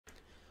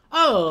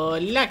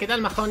Hola, ¿qué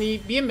tal,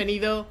 Mahoney?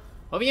 Bienvenido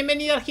o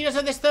bienvenido al Heroes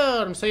of the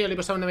Storm. Soy Oli,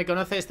 pues aún no me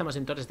conoce. Estamos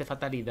en Torres de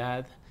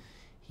Fatalidad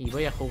y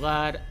voy a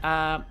jugar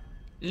a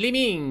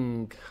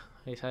Liming.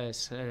 Esa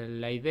es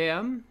la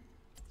idea.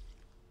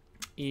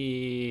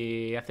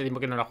 Y hace tiempo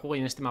que no la juego y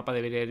en este mapa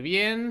debería ir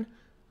bien.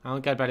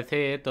 Aunque al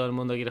parecer todo el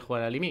mundo quiere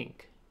jugar a Liming.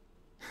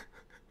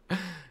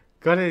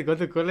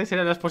 ¿Cuáles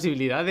eran las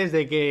posibilidades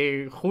de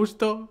que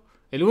justo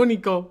el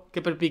único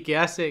que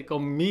perpiquease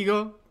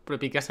conmigo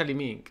perpiquease a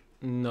Liming?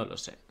 No lo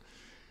sé.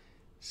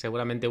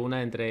 Seguramente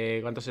una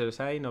entre... ¿Cuántos héroes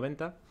hay?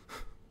 ¿90?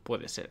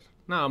 Puede ser.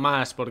 Nada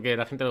más porque a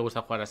la gente le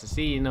gusta jugar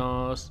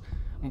asesinos.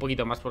 Un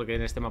poquito más porque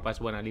en este mapa es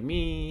buena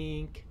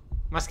Liming.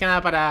 Más que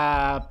nada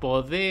para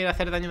poder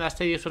hacer daño a las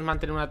series y después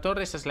mantener una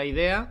torre. Esa es la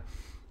idea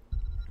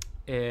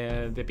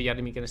de pillar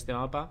Liming en este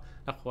mapa.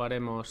 La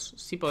jugaremos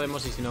si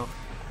podemos y si no,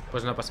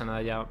 pues no pasa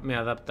nada, ya me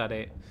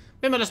adaptaré.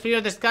 Vemos los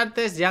primeros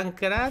descartes.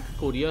 Junkrat,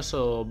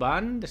 curioso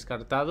ban,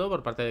 descartado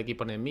por parte del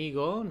equipo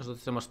enemigo.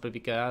 Nosotros hemos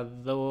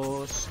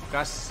prepicado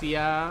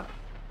Cassia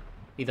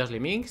y 2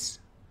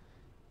 Limings.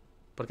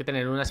 ¿Por qué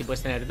tener una si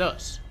puedes tener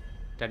 2?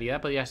 En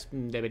realidad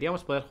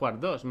deberíamos poder jugar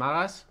 2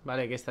 magas.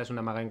 Vale, que esta es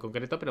una maga en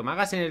concreto, pero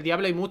magas en el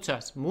diablo hay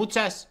muchas.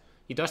 Muchas.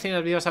 Y todas tienen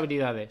las mismas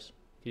habilidades,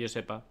 que yo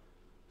sepa.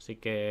 Así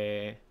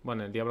que,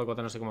 bueno, el Diablo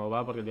 4 no sé cómo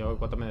va, porque el Diablo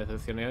 4 me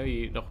decepcionó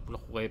y lo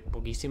jugué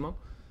poquísimo.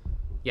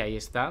 Y ahí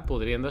está,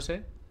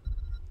 pudriéndose.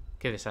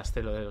 Qué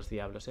desastre lo de los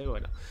diablos,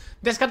 bueno.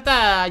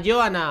 Descarta a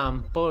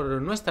Johanna por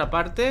nuestra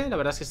parte. La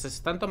verdad es que se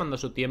están tomando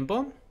su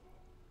tiempo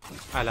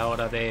a la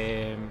hora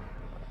de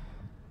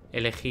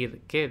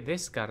elegir qué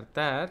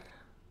descartar.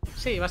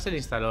 Sí, va a ser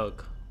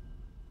Instalock.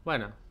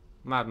 Bueno,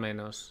 más o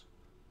menos.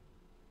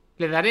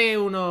 Le daré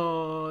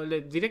uno...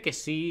 Le diré que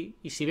sí.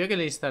 Y si veo que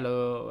le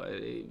instalo...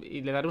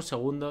 Y le daré un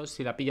segundo.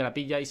 Si la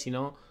pilla. Y si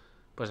no,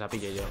 pues la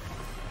pillo yo.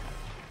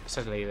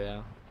 Esa es la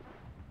idea.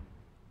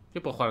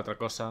 Yo puedo jugar otra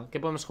cosa. ¿Qué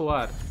podemos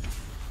jugar?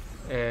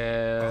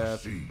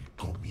 Así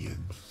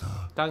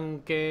comienza.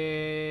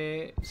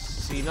 Tanque...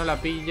 Si no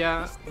la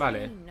pilla...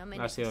 Vale,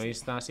 ha sido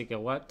insta, así que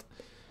what.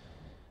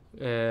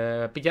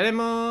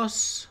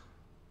 Pillaremos...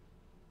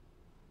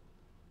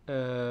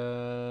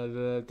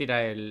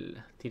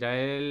 Tyrael.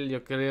 Tyrael,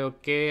 yo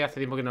creo que hace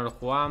tiempo que no lo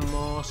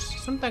jugamos.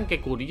 Es un tanque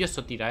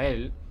curioso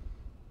Tyrael,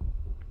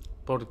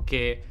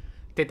 porque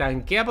te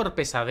tanquea por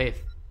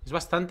pesadez. Es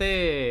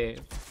bastante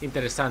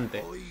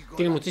interesante.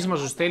 Tiene muchísimo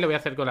sustain. Lo voy a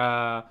hacer con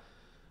la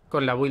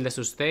build de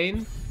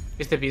sustain.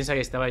 Este piensa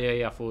que estaba yo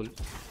ahí a full.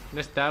 No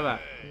estaba.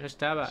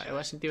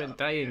 He sentido en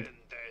trying.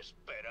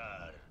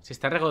 Se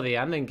está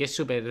regodeando en que es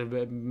súper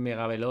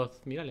mega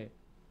veloz. Mírale.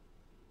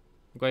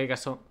 En cualquier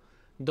caso,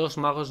 2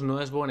 magos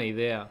no es buena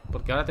idea,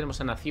 porque ahora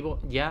tenemos a Nacibo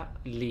y a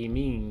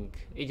Liming.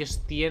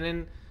 Ellos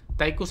tienen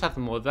Tykus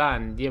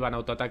Azmodan, llevan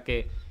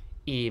autoataque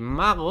y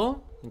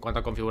mago. En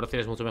cuanto a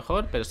configuración es mucho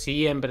mejor, pero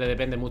siempre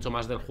depende mucho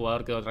más del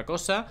jugador que de otra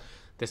cosa.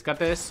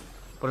 Descartes,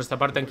 por esta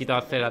parte han quitado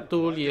a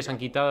Zeratul y ellos han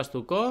quitado a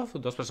Stukov,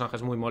 2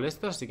 personajes muy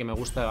molestos, así que me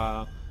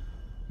gusta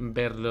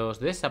verlos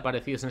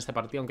desaparecidos en esta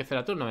partida, aunque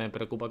Zeratul no me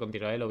preocupa con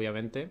Tyrael,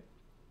 obviamente.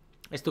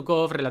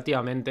 Stukov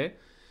relativamente.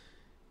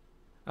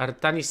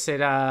 Artanis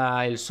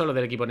será el solo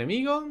del equipo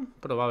enemigo,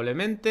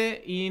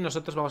 probablemente. Y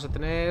nosotros vamos a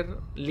tener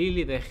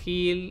Lily de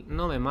heal.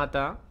 No me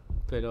mata,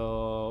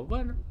 pero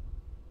bueno,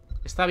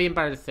 está bien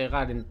para el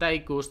cegar en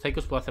Tykus.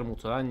 Tykus puede hacer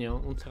mucho daño.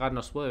 Un cegar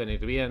nos puede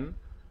venir bien.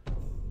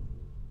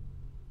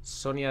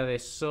 Sonia de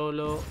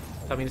solo.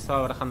 También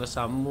estaba barajando a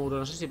Samuro.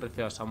 No sé si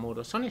prefiero a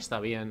Samuro. Sonia está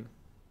bien.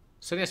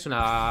 Sonia es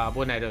una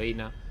buena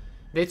heroína.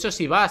 De hecho,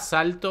 si va a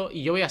salto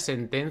y yo voy a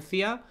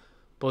sentencia,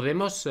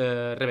 podemos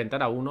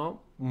reventar a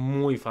uno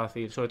muy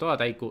fácil, sobre todo a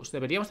Tykus.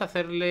 Deberíamos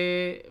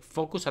hacerle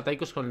focus a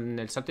Tykus con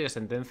el salto y la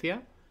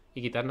sentencia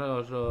y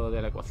quitárnoslo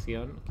de la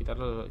ecuación,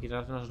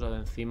 quitárnoslo de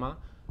encima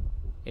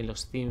en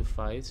los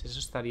teamfights. Eso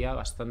estaría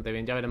bastante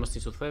bien, ya veremos si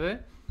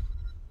sucede.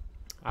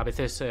 A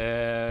veces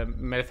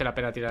merece la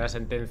pena tirar la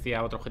sentencia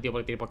a otro objetivo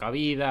porque tiene poca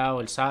vida,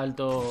 o el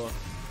salto,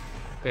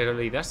 pero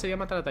la idea sería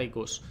matar a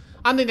Tykus.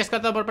 Ando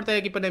descartado por parte del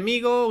equipo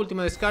enemigo.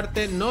 Último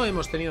descarte, no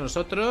hemos tenido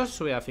nosotros.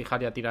 Voy a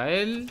fijar ya a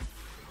Tyrael.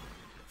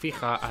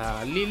 Fija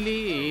a Lily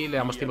y le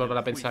damos tiempo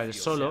para pensar el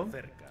solo.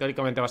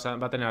 Teóricamente va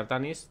a tener a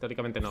Tanis.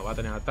 Teóricamente no, va a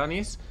tener a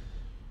Tanis.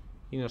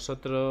 Y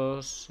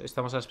nosotros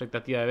estamos a la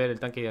expectativa de ver el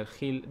tanque y el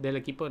heal del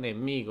equipo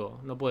enemigo.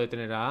 No puede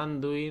tener a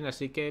Anduin,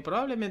 así que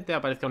probablemente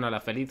aparezca una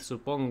ala feliz,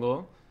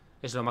 supongo.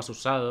 Es lo más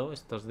usado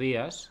estos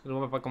días. En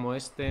un mapa como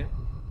este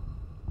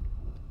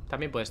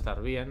también puede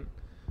estar bien.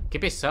 Qué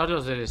pesados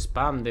los del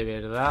spam, de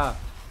verdad.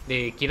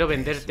 De quiero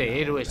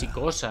venderte héroes y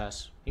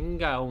cosas.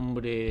 Venga,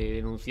 hombre,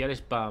 denunciar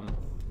spam.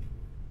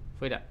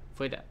 Fuera,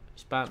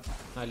 spam.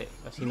 Vale,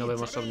 así no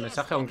vemos el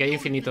mensaje. Aunque hay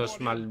infinitos,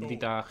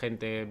 maldita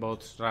gente,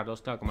 bots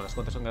raros. Claro, como las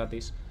cuotas son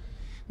gratis.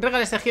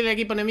 Regales a heal del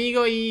equipo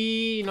enemigo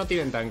y no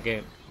tienen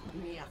tanque.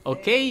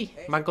 Ok,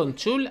 van con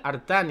Chul,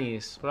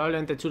 Artanis.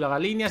 Probablemente Chul haga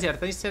líneas y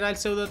Artanis será el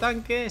pseudo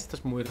tanque. Esto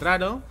es muy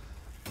raro.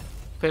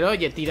 Pero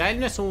oye, Tyrael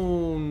no es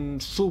un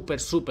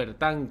súper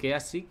tanque,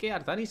 así que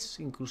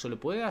Artanis incluso le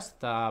puede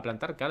hasta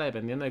plantar cara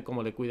dependiendo de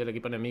cómo le cuide el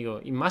equipo enemigo.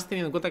 Y más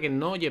teniendo en cuenta que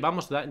no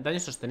llevamos daño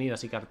sostenido,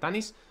 así que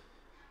Artanis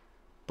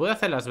puede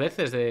hacer las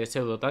veces de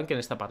pseudo tanque en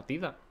esta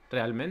partida.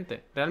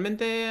 Realmente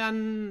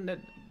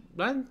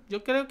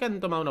yo creo que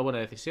han tomado una buena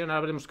decisión.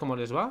 Ahora veremos cómo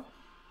les va.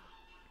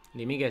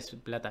 Limig es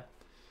plata.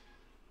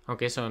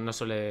 Aunque eso no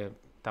suele...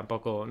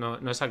 Tampoco...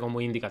 No es algo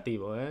muy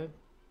indicativo, ¿eh?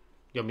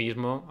 Yo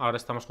mismo, ahora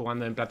estamos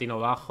jugando en platino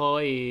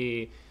bajo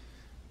y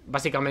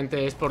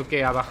básicamente es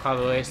porque ha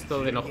bajado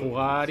esto de no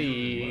jugar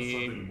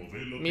y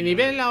mi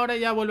nivel ahora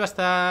ya vuelve a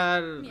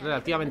estar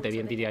relativamente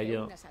bien, diría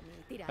yo.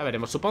 Ya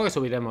veremos, supongo que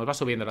subiremos, va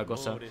subiendo la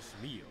cosa.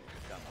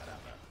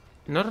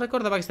 No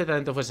recordaba que este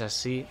talento fuese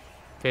así,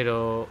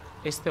 pero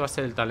este va a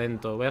ser el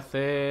talento. Voy a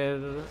hacer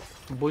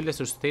build de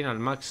sustain al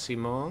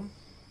máximo.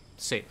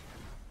 Sí.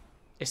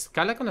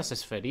 Escala con las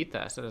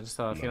esferitas, las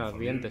instalaciones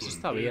ardientes,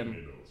 está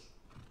bien.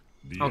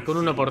 Aunque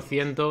un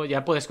 1%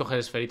 ya puedes coger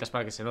esferitas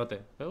para que se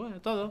note. Pero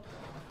bueno, todo.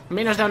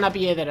 Menos da una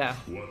piedra.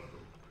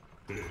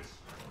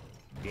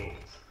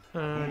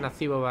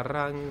 Nacibo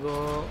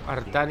Barrango.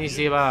 Artanis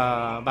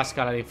va a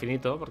escalar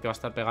infinito porque va a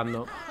estar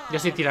pegando. Yo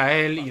soy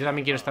Tyrael y yo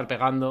también quiero estar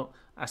pegando.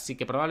 Así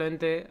que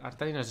probablemente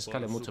Artanis nos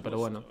escale mucho, pero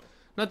bueno.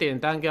 No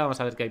tienen tanque, vamos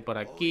a ver qué hay por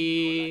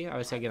aquí. A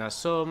ver si alguien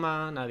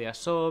asoma, nadie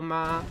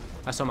asoma.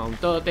 Asoma un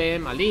tótem,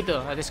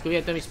 maldito. Has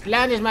descubierto mis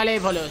planes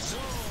malévolos.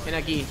 Ven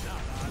aquí.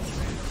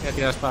 Voy a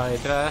tirar para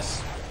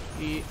detrás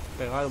y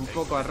pegar un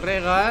poco a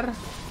Regar,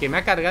 que me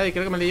ha cargado y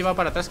creo que me lo he llevado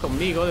para atrás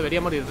conmigo. Debería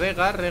morir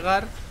Regar.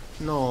 Regar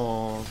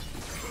no.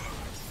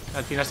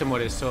 Al final se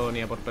muere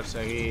Sonia por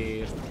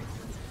perseguir.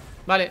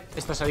 Vale,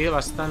 esto ha salido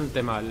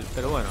bastante mal,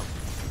 pero bueno.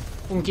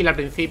 Un kill al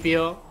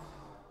principio.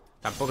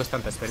 Tampoco es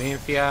tanta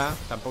experiencia,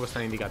 tampoco es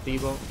tan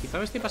indicativo. Quizá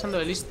me estoy pasando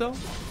de listo.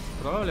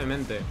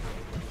 Probablemente.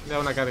 Le da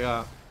una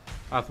carga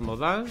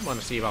azmodal.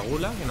 Bueno, sí, va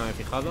gula, que no me he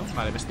fijado.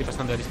 Vale, me estoy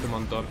pasando de listo un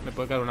montón. Me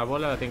puede caer una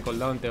bola, la tengo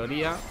coldado en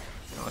teoría.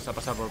 Vamos a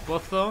pasar por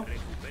pozo.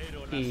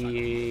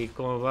 Y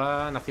como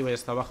va, Nacibo ya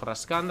está abajo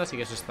rascando, así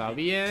que eso está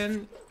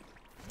bien.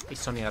 Y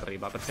Sonia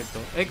arriba, perfecto.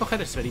 He que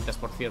coger esferitas,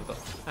 por cierto.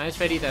 Dame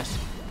esferitas.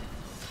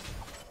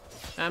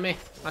 Dame,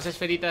 más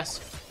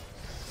esferitas.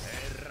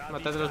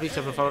 Matad a los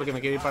bichos, por favor, que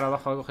me quiero ir para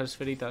abajo a coger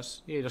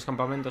esferitas. Y los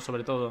campamentos,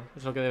 sobre todo.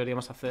 Es lo que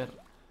deberíamos hacer.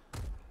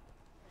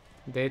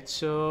 De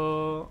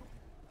hecho...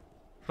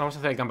 Vamos a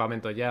hacer el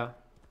campamento ya.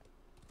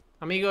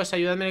 Amigos,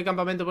 ayúdame en el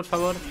campamento, por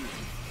favor.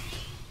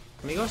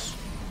 Amigos.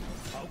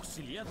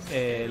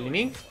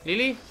 Liming,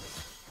 Lili.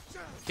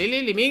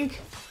 Lili, Liming.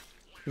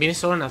 Viene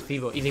solo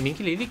Nacibo. ¿Y Liming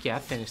y Lili qué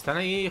hacen? Están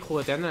ahí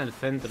jugueteando en el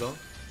centro.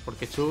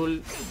 Porque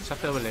Chul se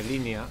hace doble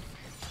línea.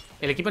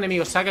 El equipo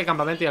enemigo saca el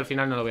campamento y al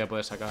final no lo voy a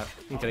poder sacar.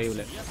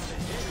 Increíble.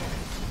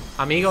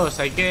 Amigos,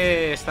 hay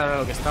que estar a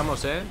lo que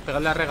estamos,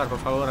 Pegadle a Regar, por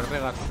favor, a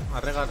Regar. A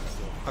Regar,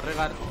 a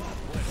Regar.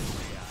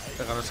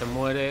 Regar no se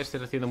muere, estoy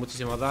recibiendo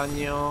muchísimo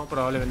daño.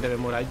 Probablemente me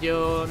muera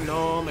yo.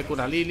 No, me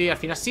cura Lili. Al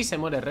final sí se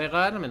muere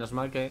Regar. Menos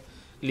mal que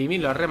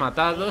Limin lo ha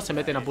rematado. Se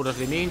meten a puros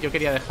Limin. Yo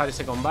quería dejar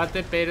ese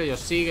combate, pero ellos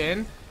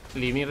siguen.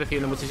 Limin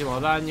recibiendo muchísimo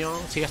daño.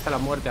 Sigue hasta la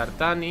muerte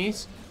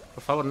Artanis.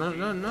 Por favor,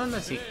 no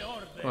así.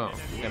 Bueno,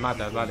 te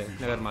matas, vale,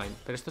 nevermind.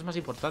 Pero esto es más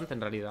importante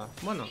en realidad.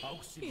 Bueno,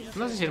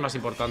 no sé si es más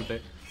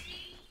importante.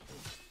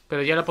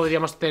 Pero ya lo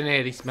podríamos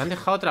tener. Y me han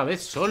dejado otra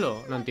vez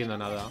solo. No entiendo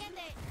nada.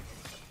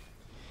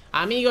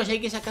 Amigos, hay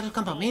que sacar los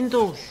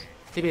campamentos.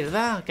 De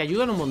verdad, que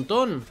ayudan un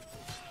montón.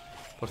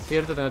 Por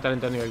cierto, tengo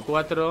talento a nivel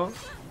 4.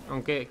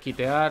 Aunque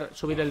quitear,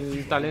 subir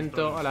el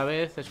talento a la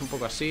vez es un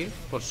poco así.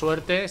 Por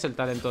suerte, es el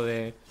talento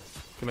de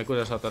que me cura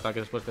los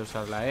autoataques después de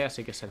usar la E.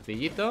 Así que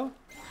sencillito.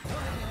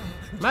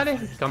 Vale,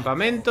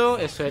 campamento,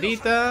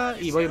 esferita.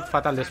 Y voy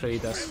fatal de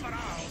esferitas.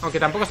 Aunque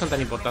tampoco son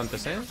tan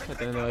importantes,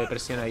 Teniendo de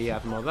presión ahí a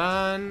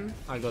Atmodan.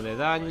 Algo de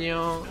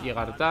daño.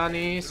 Llega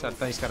Artanis.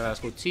 Artanis carga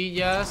las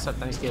cuchillas.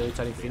 Artanis quiere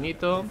luchar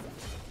infinito.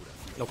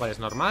 Lo cual es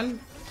normal.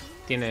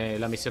 Tiene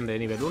la misión de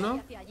nivel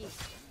 1.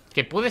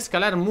 Que puede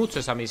escalar mucho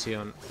esa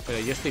misión. Pero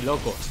yo estoy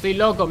loco. Estoy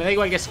loco, me da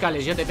igual que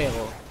escales. Yo te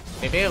pego.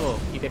 Te pego.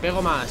 Y te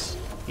pego más.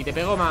 Y te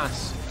pego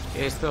más.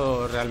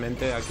 Esto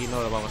realmente aquí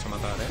no lo vamos a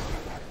matar,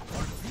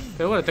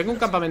 Pero bueno, tengo un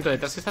campamento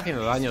detrás que está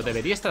haciendo daño.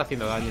 Debería estar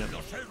haciendo daño.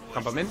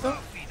 ¿Campamento?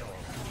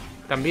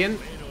 También,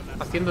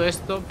 haciendo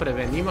esto,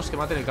 prevenimos que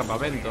maten el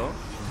campamento.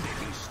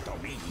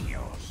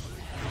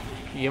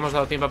 Y hemos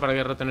dado tiempo para que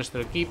derrote nuestro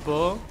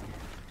equipo.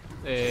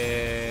 Yo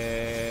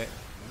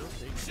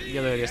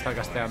debería estar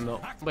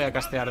casteando. Voy a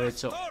castear, de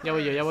hecho. Ya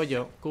voy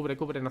yo.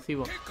 Cubre,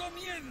 Nacibo.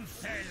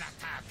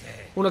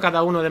 Uno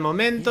cada uno de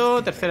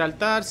momento. Tercer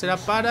altar será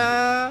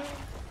para...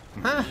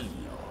 ¡Ah!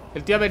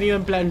 El tío ha venido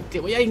en plan, te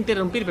voy a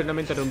interrumpir, pero no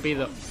me he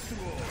interrumpido.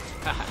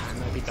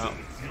 No he picado.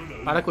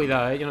 Ahora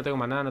cuidado, yo no tengo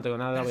maná, no tengo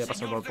nada. Voy a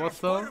pasar por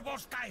pozo.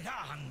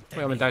 Voy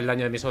a aumentar el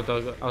daño de mis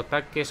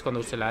autoataques cuando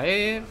use la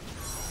E.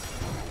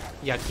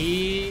 Y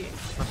aquí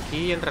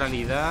en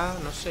realidad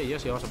no sé yo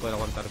si vamos a poder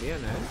aguantar bien,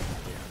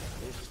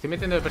 Estoy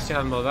metiendo de presión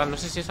al modal. No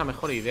sé si es la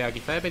mejor idea.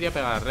 Quizá debería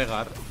pegar a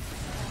Regar.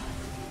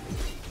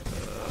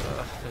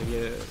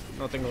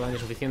 No tengo daño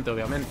suficiente,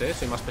 obviamente.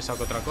 Soy más pesado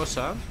que otra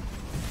cosa.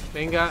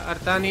 Venga,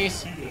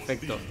 Artanis.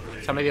 Perfecto.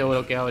 Se ha medio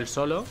bloqueado él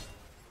solo.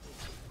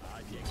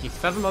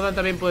 Quizás Modan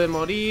también puede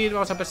morir.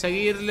 Vamos a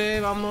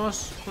perseguirle.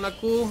 Vamos. Una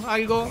Q,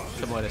 algo.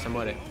 Se muere, se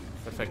muere.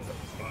 Perfecto.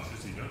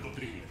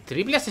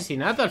 Triple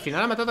asesinato. Al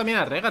final ha matado también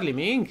a Regar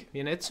Liming.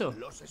 Bien hecho.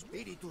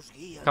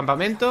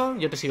 Campamento.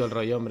 Yo te sigo el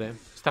rollo, hombre.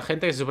 Esta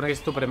gente que se supone que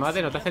es tu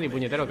premade no te hace ni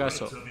puñetero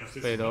caso.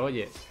 Pero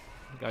oye,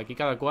 aquí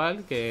cada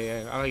cual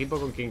que haga equipo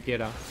con quien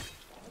quiera.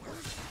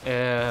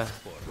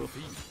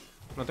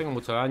 No tengo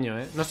mucho daño,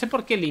 No sé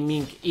por qué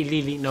Liming y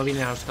Lily no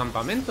vienen a los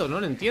campamentos. No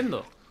lo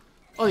entiendo.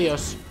 Oh,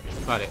 Dios.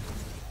 Vale.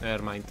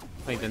 Nevermind.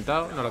 Lo he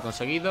intentado, no lo he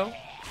conseguido.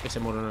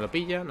 Ese muro no lo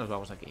pilla, nos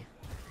vamos aquí.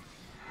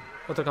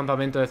 Otro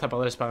campamento de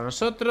zapadores para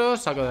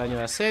nosotros. Saco de daño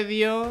de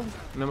asedio.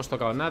 No hemos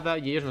tocado nada.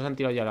 Y ellos nos han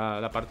tirado ya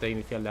la parte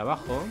inicial de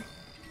abajo.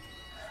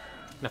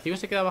 Nacivo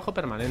se queda abajo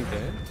permanente,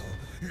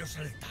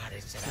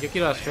 Yo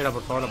quiero la esfera,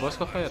 por favor, ¿la puedes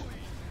coger?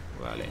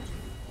 Vale.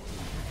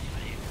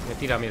 Me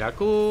tira mira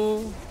Q.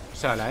 O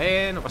sea, la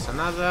E, no pasa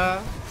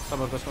nada.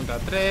 Estamos 2 contra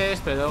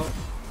 3, pero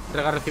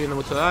Regar recibiendo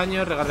mucho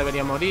daño. Regar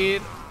debería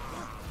morir.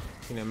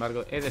 Sin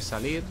embargo, he de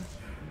salir.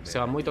 Se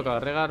va muy tocado a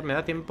Regar. ¿Me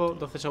da tiempo?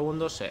 12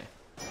 segundos,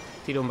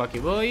 Tiro un Bucky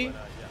Boy.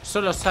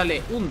 Solo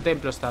sale un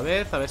templo esta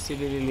vez. A ver si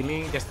Lily y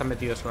Liming ya están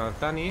metidos con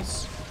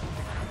Artanis.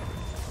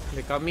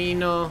 De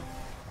camino.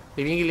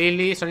 Liming y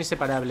Lily son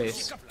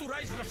inseparables.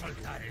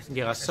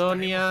 Llega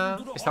Sonia.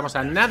 Estamos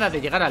a nada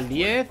de llegar al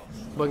 10.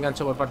 Buen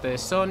gancho por parte de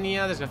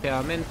Sonia.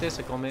 Desgraciadamente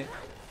se come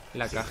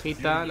la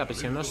cajita, la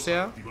presión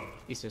ósea.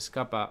 Y se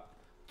escapa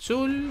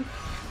Chul.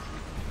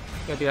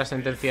 Voy a tirar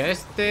sentencia a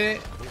este.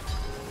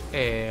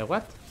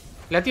 ¿What?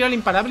 Le ha tirado el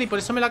imparable y por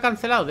eso me lo ha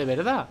cancelado, de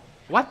verdad.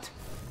 ¿What?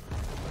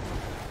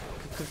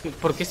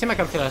 ¿Por qué se me ha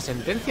cancelado la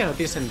sentencia? No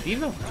tiene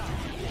sentido.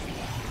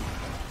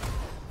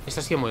 Esto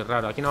ha sido muy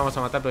raro. Aquí no vamos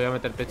a matar, pero voy a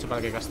meter pecho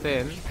para que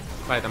casteen.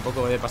 Vale,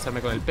 tampoco voy a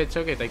pasarme con el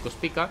pecho, que Tykus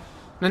pica.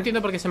 No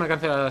entiendo por qué se me ha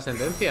cancelado la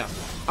sentencia.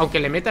 Aunque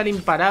le meta el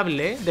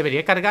imparable,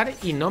 debería cargar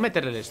y no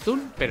meterle el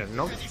stun, pero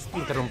no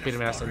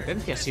interrumpirme la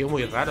sentencia. Ha sido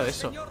muy raro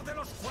eso.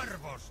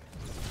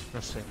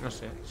 No sé, no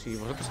sé. Si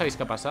vosotros sabéis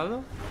qué ha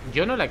pasado,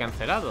 yo no la he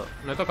cancelado.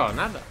 No he tocado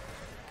nada.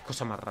 Qué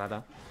cosa más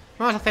rara.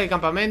 Vamos a hacer el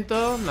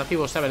campamento.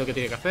 Nativo sabe lo que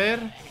tiene que hacer.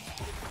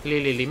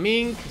 Lily y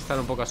Liming están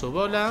un poco a su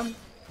bola.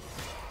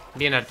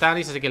 Viene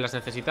Artanis, así que las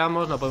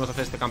necesitamos. No podemos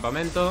hacer este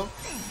campamento.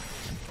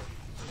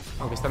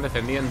 Aunque están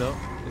defendiendo.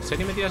 ¿En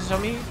serio me tiras eso a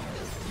mí?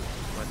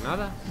 Pues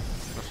nada,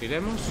 nos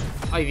iremos.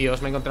 Ay,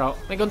 Dios, me he encontrado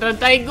un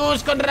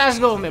Tykus con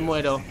rasgo. Me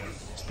muero.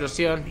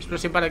 Explosión,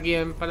 explosión para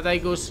quién, para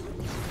Tykus.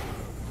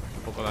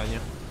 Un poco daño.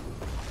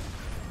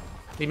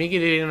 Y Mickey y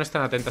Lily no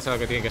están atentas a lo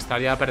que tienen que estar.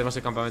 Ya perdemos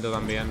el campamento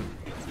también.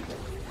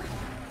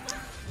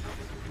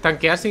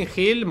 Tanquear sin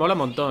heal mola un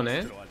montón,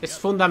 Es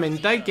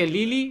fundamental que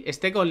Lily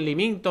esté con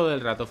Liming todo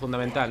el rato.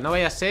 Fundamental. No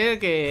vaya a ser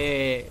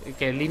que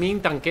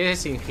Liming tanquee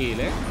sin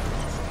heal,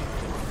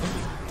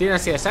 ¿Tiene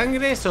ansia de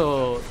sangre?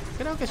 Eso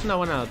creo que es una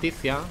buena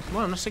noticia.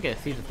 Bueno, no sé qué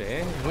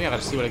decirte, Es muy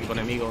agresivo el equipo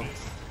enemigo.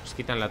 Nos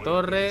quitan la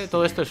torre.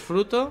 Todo esto es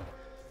fruto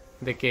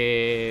de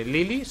que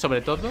Lily,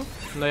 sobre todo,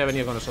 no haya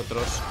venido con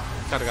nosotros.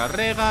 Carga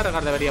Regar.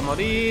 Regar debería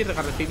morir.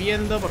 Regar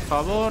recibiendo, por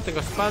favor.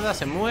 Tengo espada,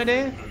 se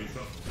muere.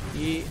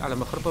 Y a lo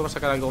mejor podemos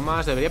sacar algo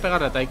más. Debería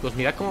pegarle a Tykus.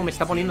 Mirad cómo me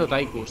está poniendo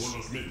Tykus.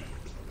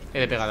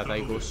 He de pegar a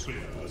Tykus.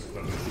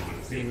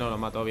 Y no lo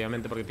mato,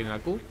 obviamente, porque tiene la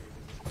Q.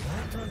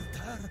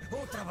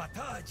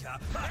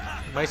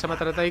 ¿Vais a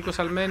matar a Tykus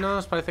al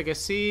menos? Parece que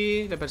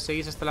sí. Le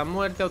perseguís hasta la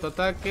muerte.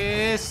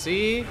 Autoataque.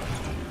 Sí.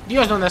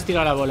 Dios, ¿dónde has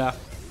tirado la bola?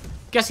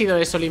 ¿Qué ha sido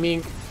eso,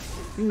 Liming?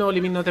 No,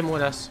 Liming, no te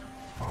mueras.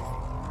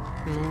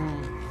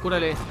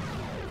 Cúrale.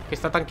 Que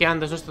está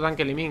tanqueando. Es nuestro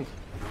tanque, Liming.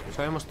 Lo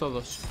sabemos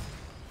todos.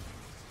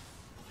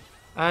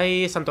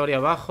 Hay santuario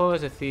abajo,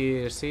 es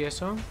decir, sí,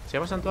 eso. ¿Se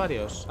llaman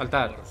santuarios?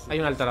 Altar. Hay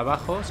un altar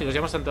abajo. Si los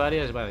llaman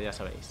santuarios, bueno, ya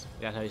sabéis.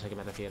 Ya sabéis a qué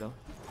me refiero.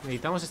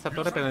 Necesitamos esta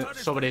torre, pero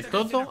sobre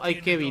todo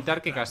hay que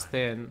evitar que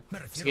casteen.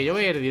 Así que yo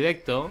voy a ir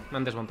directo. Me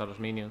han desmontado los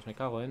minions, me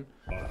cago en.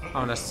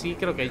 Aún así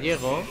creo que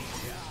llego.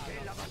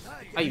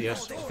 Ay,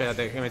 Dios,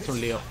 espérate, que me he hecho un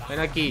lío.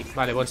 Ven aquí,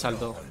 vale, buen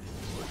salto.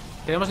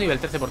 Tenemos nivel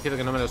 13, por cierto,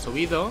 que no me lo he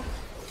subido.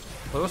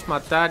 Podemos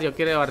matar, yo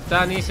quiero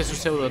Artanis. Es un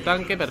pseudo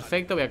tanque,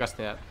 perfecto, voy a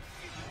castear.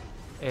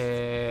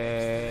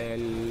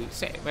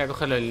 Sí, voy a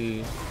cogerlo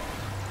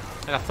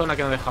la zona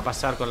que no deja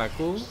pasar con la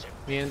Q.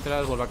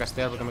 Mientras vuelvo a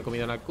castear porque me he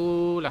comido la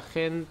Q. La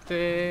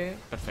gente...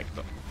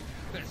 Perfecto.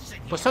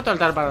 Pues otro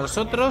altar para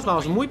nosotros.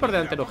 Vamos muy por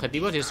delante de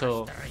objetivos y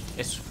eso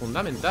es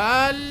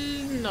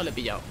fundamental. No le he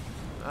pillado.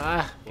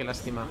 Ah, qué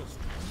lástima.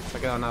 Se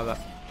ha quedado nada.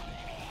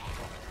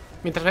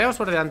 Mientras vayamos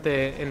por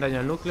delante en daño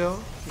al núcleo,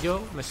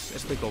 yo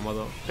estoy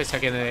cómodo. Pese a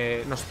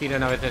que nos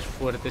tiren a veces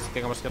fuertes y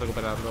tengamos que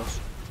recuperarlos.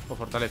 O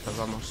fortalezas,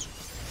 vamos.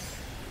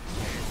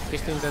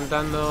 Estoy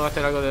intentando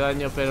hacer algo de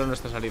daño, pero no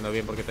está saliendo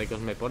bien porque Tykus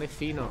me pone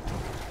fino.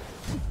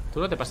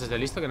 Tú no te pases de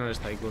listo, que no eres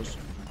Tykus.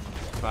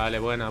 Vale,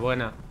 buena.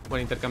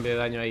 Buen intercambio de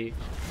daño ahí.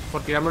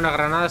 Por tirarme una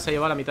granada se ha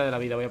llevado la mitad de la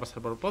vida. Voy a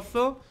pasar por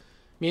pozo.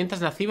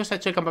 Mientras Nacivo se ha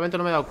hecho el campamento,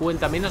 no me he dado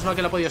cuenta. Menos mal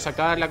que lo ha podido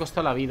sacar, le ha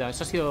costado la vida.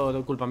 Eso ha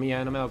sido culpa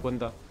mía, no me he dado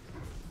cuenta.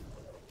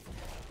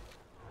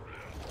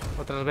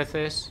 Otras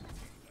veces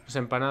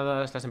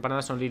Las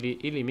empanadas son Lily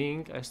y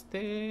Liming. A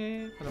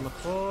este, a lo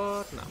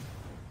mejor... No.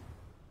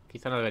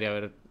 Quizá no debería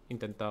haber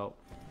intentado.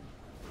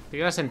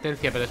 Tenía la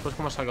sentencia, pero después,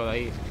 ¿cómo salgo de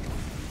ahí?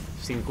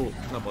 Sin Q,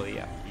 no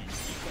podía.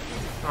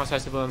 Vamos a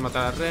ver si podemos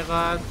matar a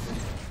Regat.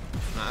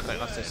 Nada,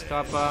 Regat se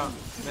escapa.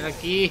 Ven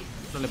aquí.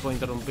 No le puedo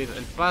interrumpir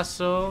el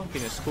paso.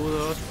 Tiene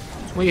escudos.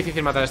 Es muy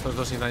difícil matar a estos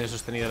dos sin daño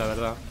sostenido, la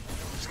verdad.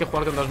 Es que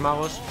jugar con dos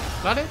magos.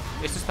 Vale,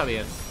 esto está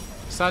bien.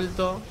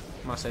 Salto,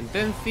 más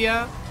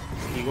sentencia.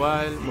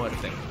 Igual,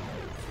 muerte.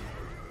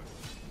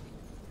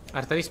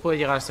 Artanis puede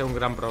llegar a ser un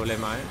gran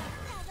problema,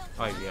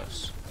 Ay,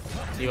 Dios.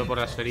 Iba por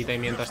la esferita y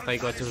mientras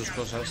Taiko ha hecho sus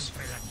cosas.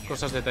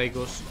 Cosas de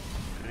Taikos.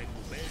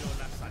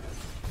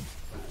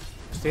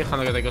 Estoy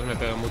dejando que Taikos me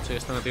pegue mucho y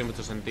esto no tiene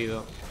mucho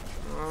sentido.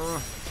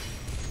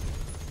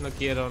 No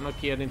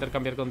quiero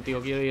intercambiar contigo.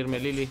 Quiero irme,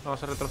 Lily.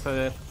 Vamos a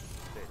retroceder.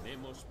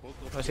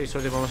 A ver si hay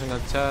suerte. Vamos a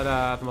enganchar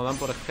a Atmodan,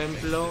 por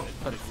ejemplo.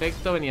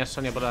 Perfecto. Venía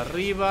Sonia por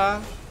arriba.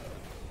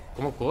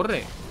 ¿Cómo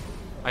corre?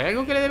 ¿Hay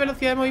algo que le dé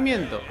velocidad de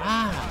movimiento?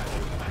 ¡Ah!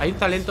 Hay un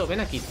talento. Ven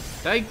aquí.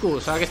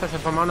 Taikus, ahora que estás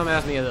transformado no me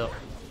das miedo.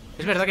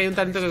 Es verdad que hay un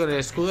talento que con el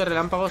escudo de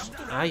relámpagos...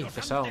 ¡Ay,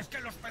 pesado!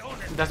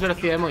 Das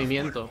velocidad de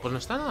movimiento. Pues no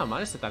está nada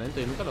mal este talento.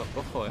 Yo nunca lo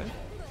cojo,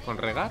 Con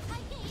regar.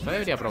 Esto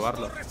debería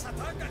probarlo.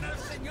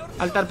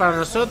 Altar para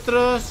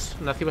nosotros.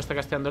 Nacivo está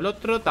casteando el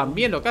otro.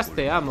 También lo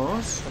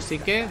casteamos. Así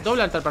que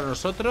doble altar para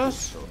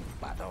nosotros.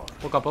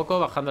 Poco a poco,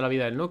 bajando la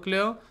vida del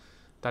núcleo.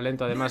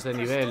 Talento además de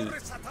nivel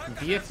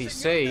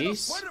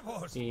 16.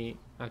 Y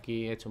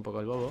aquí he hecho un poco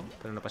el bobo,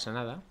 pero no pasa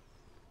nada.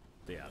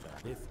 Te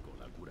agradezco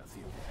la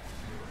curación.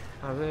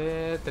 A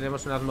ver,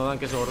 tenemos un Atmodan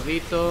que es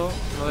gordito.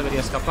 No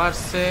debería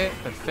escaparse.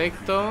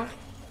 Perfecto.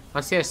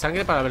 Ansia de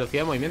sangre para la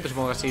velocidad de movimiento,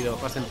 supongo que ha sido.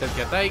 Más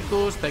sentencia a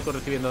Taikus. Taikus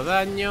recibiendo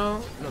daño.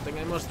 No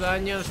tenemos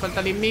daño. Nos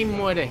falta Liming.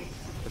 Muere.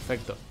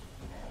 Perfecto.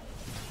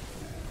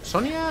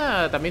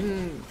 Sonia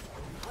también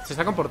se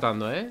está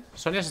comportando,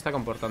 Sonia se está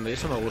comportando y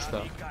eso me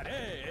gusta.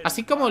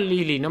 Así como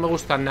Lily no me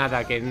gusta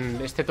nada que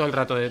esté todo el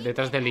rato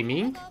detrás de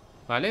Liming,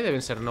 ¿vale?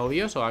 Deben ser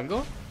novios o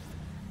algo.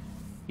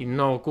 Y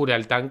no cure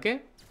al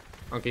tanque.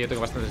 Aunque yo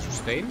tengo bastante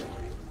sustain.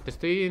 Te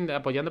estoy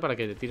apoyando para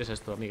que te tires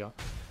esto, amiga.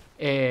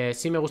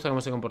 Sí me gusta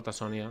cómo se comporta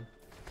Sonia.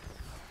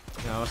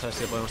 Venga, vamos a ver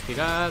si le podemos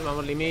tirar.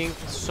 Vamos, Liming.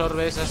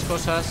 Absorbe esas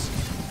cosas.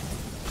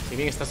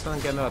 Liming, estás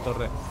flanqueando la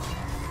torre.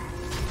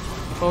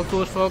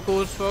 Focus,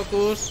 focus,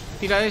 focus.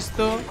 Tira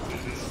esto.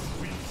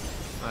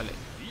 Vale.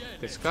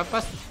 Te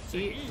escapas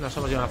y nos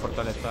hemos llevado a la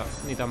fortaleza.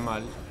 Ni tan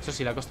mal. Eso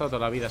sí, le ha costado toda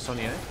la vida a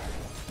Sonia,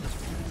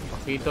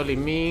 Ojito,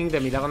 Liming. De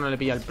milagro no le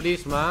pilla el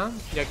prisma.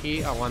 Y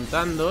aquí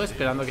aguantando,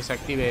 esperando que se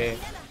active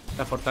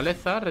la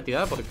fortaleza.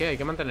 Retirada, ¿por qué? Hay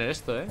que mantener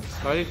esto,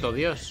 Va a venir todo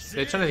Dios.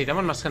 De hecho,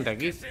 necesitamos más gente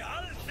aquí.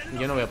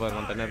 Yo no voy a poder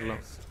mantenerlo.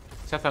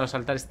 Se hacen los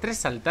altares.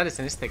 3 altares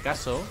en este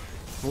caso.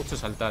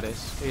 Muchos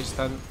altares. Ellos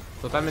están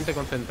totalmente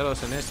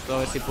concentrados en esto. A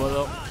ver si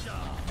puedo...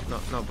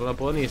 No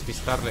puedo ni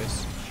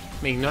despistarles.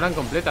 Me ignoran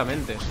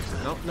completamente.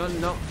 No,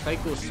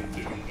 Taikus.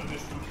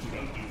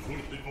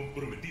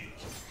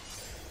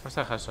 Vamos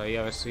a dejar eso ahí,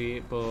 a ver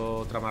si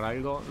puedo tramar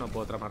algo. No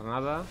puedo tramar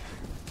nada.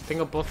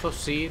 Tengo pozo,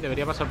 sí,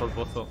 debería pasar por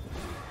pozo.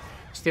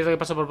 Es cierto que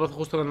paso por pozo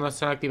justo cuando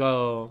se han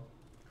activado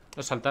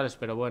los altares,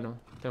 pero bueno.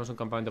 Tenemos un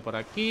campamento por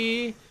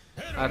aquí.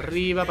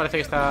 Arriba, parece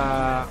que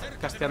está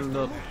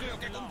casteando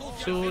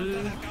Chul.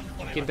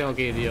 ¿Quién tengo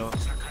que ir yo?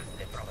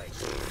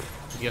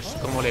 Dios,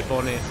 cómo le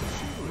pone.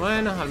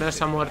 Bueno, al menos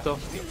se ha muerto.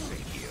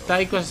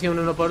 Taiko ha sido un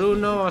 1 por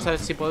 1. Vamos a ver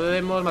si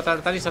podemos matar a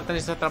Artanis.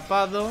 Artanis está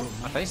atrapado.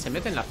 ¿Artanis se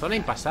mete en la zona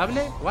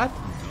impasable? ¿What?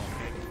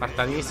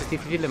 Artanis es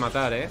difícil de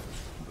matar,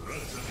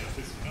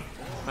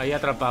 Ahí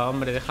atrapado,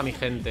 hombre, deja a mi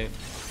gente.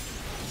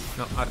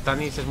 No,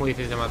 Artanis es muy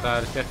difícil de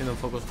matar. Estoy haciendo un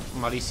focus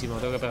malísimo.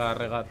 Tengo que pegar a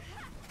Regat.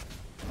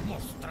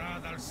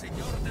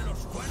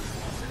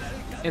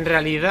 En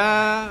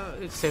realidad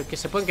que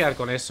se pueden quedar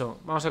con eso.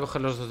 Vamos a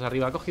coger los dos de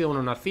arriba. Ha cogido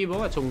uno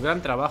Nacivo, ha hecho un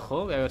gran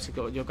trabajo. Voy a ver si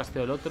yo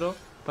casteo el otro.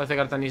 Parece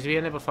que Artanis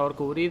viene, por favor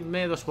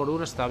cubridme. 2 por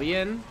 1 está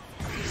bien.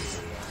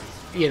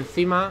 Y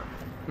encima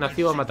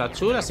Nacivo mata a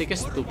Chul, así que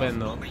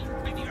estupendo.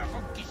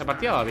 La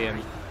partida va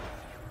bien.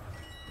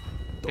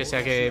 Pese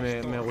a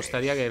que me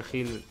gustaría que el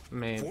heal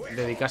me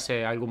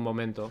dedicase algún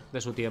momento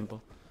de su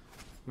tiempo.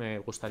 Me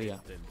gustaría.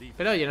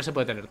 Pero oye, no se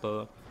puede tener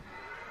todo.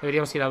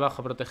 Deberíamos ir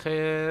abajo a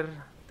proteger.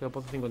 Tengo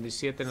pozo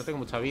 57, no tengo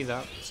mucha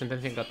vida.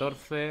 Sentencia en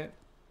 14.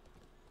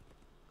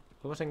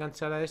 Podemos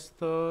enganchar a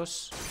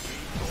estos.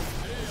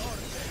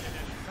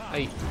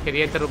 Ay,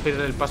 quería interrumpir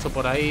el paso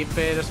por ahí,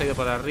 pero se ha ido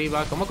por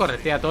arriba. ¿Cómo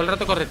corretea? Todo el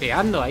rato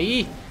correteando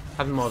ahí.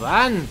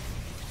 Atmodan.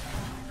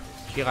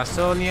 Llega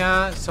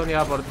Sonia. Sonia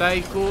va por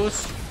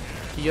Taikus.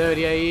 Y yo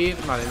debería ir...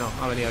 Vale, no,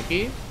 ha venido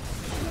aquí.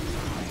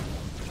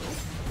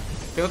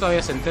 Tengo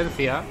todavía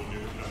sentencia.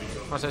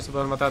 Vamos a ver si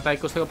podemos matar a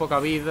Taikus. Tengo poca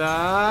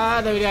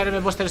vida. Debería haberme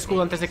puesto el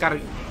escudo antes de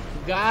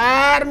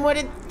cargar.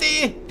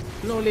 ¡Muérete!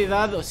 No le he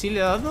dado. ¿Sí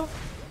le he dado?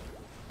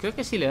 Creo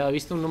que sí le he dado. He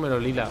visto un número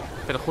lila.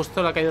 Pero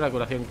justo le ha caído la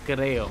curación,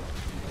 creo.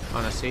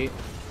 Aún así,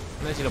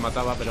 no sé si lo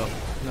mataba, pero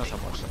no se ha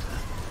muerto.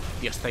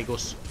 Dios,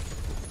 Taikus.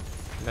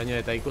 El daño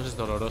de Taikus es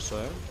doloroso,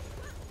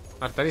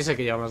 Artanis es el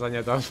que lleva más daño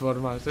de todas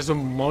formas. Es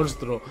un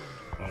monstruo.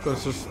 Con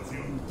sus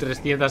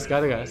 300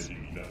 cargas.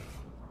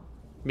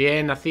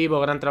 Bien, Nacibo,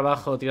 gran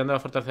trabajo tirando la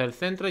fortaleza del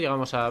centro.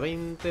 Llegamos a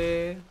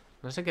 20.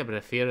 No sé qué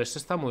prefiero, esto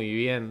está muy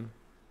bien.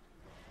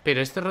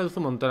 Pero este reduce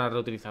un montón la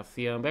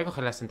reutilización. Voy a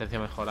coger la sentencia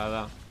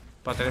mejorada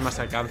para tener más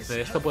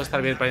alcance. Esto puede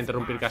estar bien para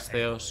interrumpir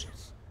casteos.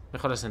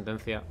 Mejor la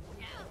sentencia.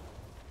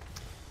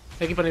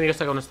 El equipo enemigo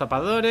está con unos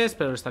tapadores,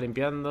 pero lo está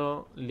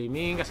limpiando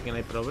Liming, así que no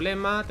hay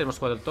problema. Tenemos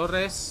 4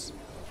 torres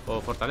o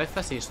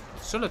fortalezas y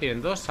solo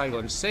tienen 2, algo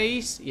en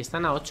 6. Y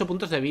están a 8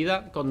 puntos de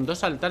vida con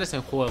 2 altares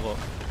en juego.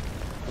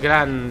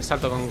 Gran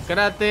salto con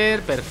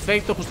cráter,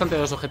 perfecto, justo ante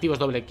los objetivos,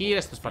 doble kill.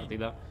 Esto es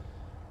partida.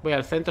 Voy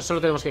al centro,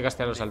 solo tenemos que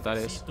castear los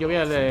altares. Yo voy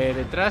al de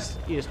detrás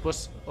y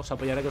después os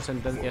apoyaré con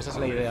sentencia, esa es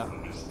la idea.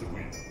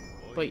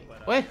 Voy,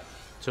 ¡ueh!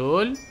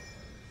 Chul.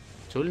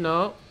 Chul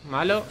no,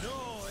 malo.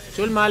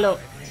 Chul malo.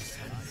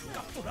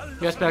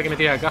 Voy a esperar a que me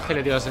tire la caja y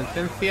le tiro la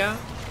sentencia.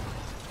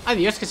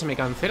 ¡Adiós! Que se me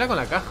cancela con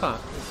la caja.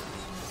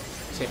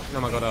 Sí,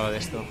 no me acordaba de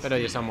esto, pero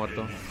ya se ha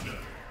muerto.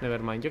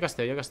 Nevermind, yo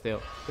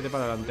casteo. Vete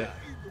para adelante.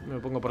 Me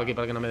pongo por aquí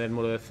para que no me dé el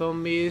muro de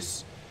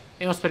zombies.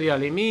 Hemos perdido a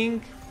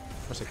Liming.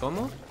 No sé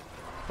cómo.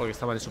 Porque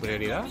estaban en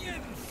superioridad,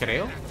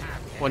 creo.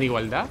 O en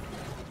igualdad,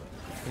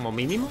 como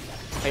mínimo.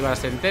 Ahí va la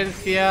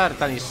sentencia.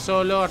 Artani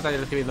solo, Artani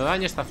recibiendo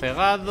daño, está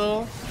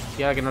cegado.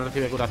 Y ahora que no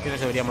recibe curaciones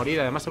debería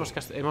morir. Además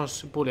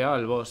hemos puleado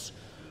al boss.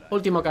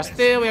 Último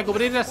casteo, voy a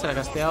cubrirla. Se la ha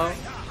casteado.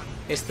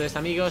 Esto es,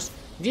 amigos,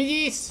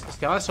 GG's. Es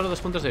que van solo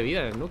 2 puntos de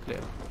vida en el núcleo.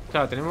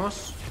 Claro,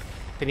 teníamos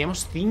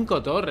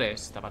 5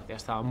 torres. Esta partida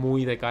estaba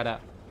muy de cara.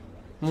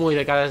 Muy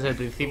de cara desde el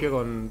principio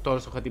con todos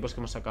los objetivos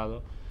que hemos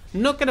sacado.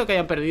 No creo que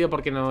hayan perdido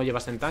porque no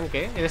llevasen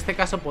tanque. En este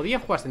caso podía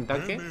jugarse en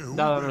tanque,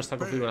 dada nuestra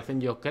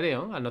configuración, yo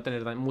creo, al no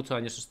tener mucho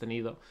daño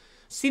sostenido.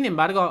 Sin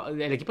embargo,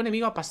 el equipo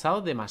enemigo ha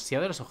pasado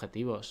demasiado de los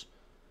objetivos.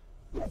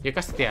 Yo he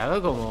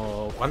casteado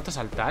como... ¿cuántos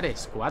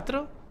altares?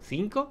 ¿4?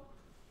 ¿5?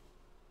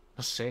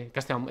 No sé,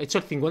 he hecho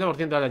el 50%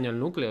 del daño al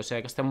núcleo. O sea,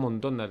 he casteado un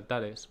montón de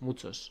altares,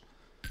 muchos.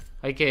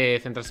 Hay que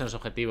centrarse en los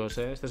objetivos,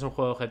 ¿eh? Este es un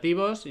juego de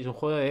objetivos y es un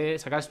juego de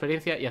sacar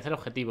experiencia y hacer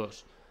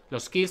objetivos.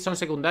 Los kills son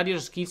secundarios,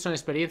 los kills son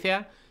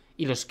experiencia...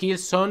 Y los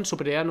kills son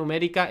superioridad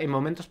numérica en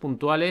momentos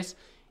puntuales.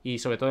 Y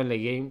sobre todo en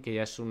late game, que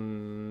ya es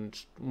un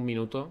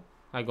minuto,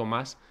 algo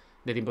más,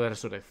 de tiempo de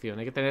resurrección.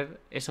 Hay que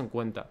tener eso en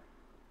cuenta.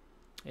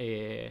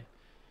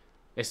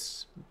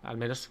 Es al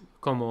menos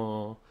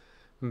como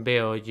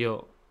veo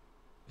yo.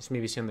 Es mi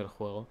visión del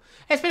juego.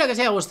 Espero que os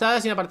haya gustado.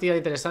 Es una partida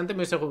interesante. Me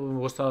hubiese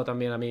gustado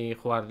también a mí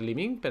jugar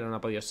Liming, pero no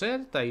ha podido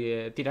ser.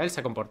 Tyrael se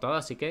ha comportado,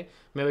 así que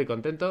me voy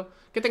contento.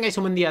 Que tengáis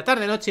un buen día,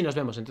 tarde, noche y nos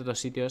vemos en todos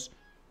sitios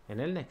en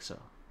el Nexo.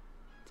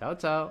 Chao,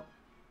 chao.